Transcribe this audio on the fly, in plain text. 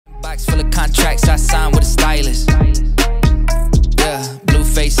Inbox full of contracts I signed with a stylist. Yeah, blue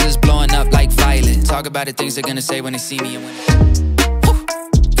faces blowing up like violet. Talk about the things they're gonna say when they see me and when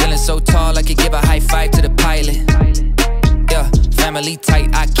feeling so tall I could give a high five to the pilot. Yeah, family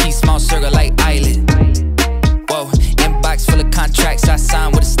tight, I keep small circle like island. Whoa, inbox full of contracts I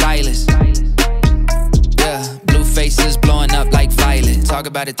signed with a stylist. Yeah, blue faces blowing up like violet. Talk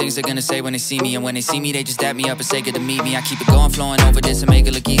about the things they're gonna say when they see me, and when they see me they just dap me up and say good to meet me. I keep it going, flowing over this and make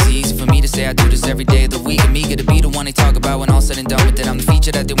it look easy. Easy for me to say I do this every day of the week. I'm eager to be the one they talk about when all said and done with it. I'm the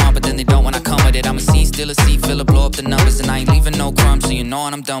feature that they want but then they don't when I come with it. I'm a scene, still a seat filler, blow up the numbers, and I ain't leaving no crumbs, so you know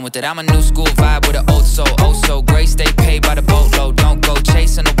when I'm done with it. I'm a new school vibe with an old soul, oh so great. Stay paid by the boatload, don't go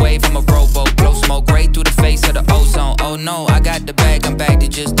chasing a wave, I'm a rowboat. Blow smoke right through the face of the ozone. Oh no, I got the bag, I'm back to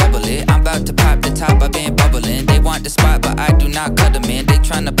just double it. I'm about to pop the top, I've been bubbling. They want the spot but I do not cut them in. They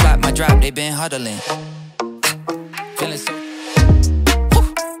tryna plot my drop, they been huddling. Feeling so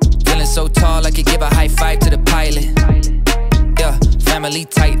feeling so tall I could give a high five to the pilot. Yeah, family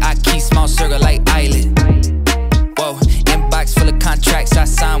tight, I keep small circle like island. Whoa, inbox full of contracts I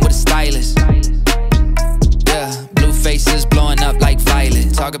signed with a stylist. Yeah, blue faces blowing up like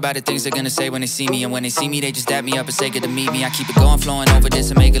violet. Talk about the things they're gonna say when they see me, and when they see me they just dap me up and say good to meet me. I keep it going, flowing over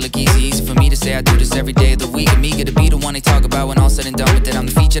this and make it look easy. Easy for me to say I do this every day of the week. I'm eager to be the one they talk about when all said and done with it. I'm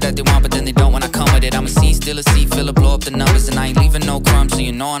the feature that they want but then they don't when I come with it. I'm a scene, still a seat filler, blow up the numbers, and I ain't leaving no crumbs, so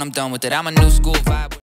you know when I'm done with it. I'm a new school vibe.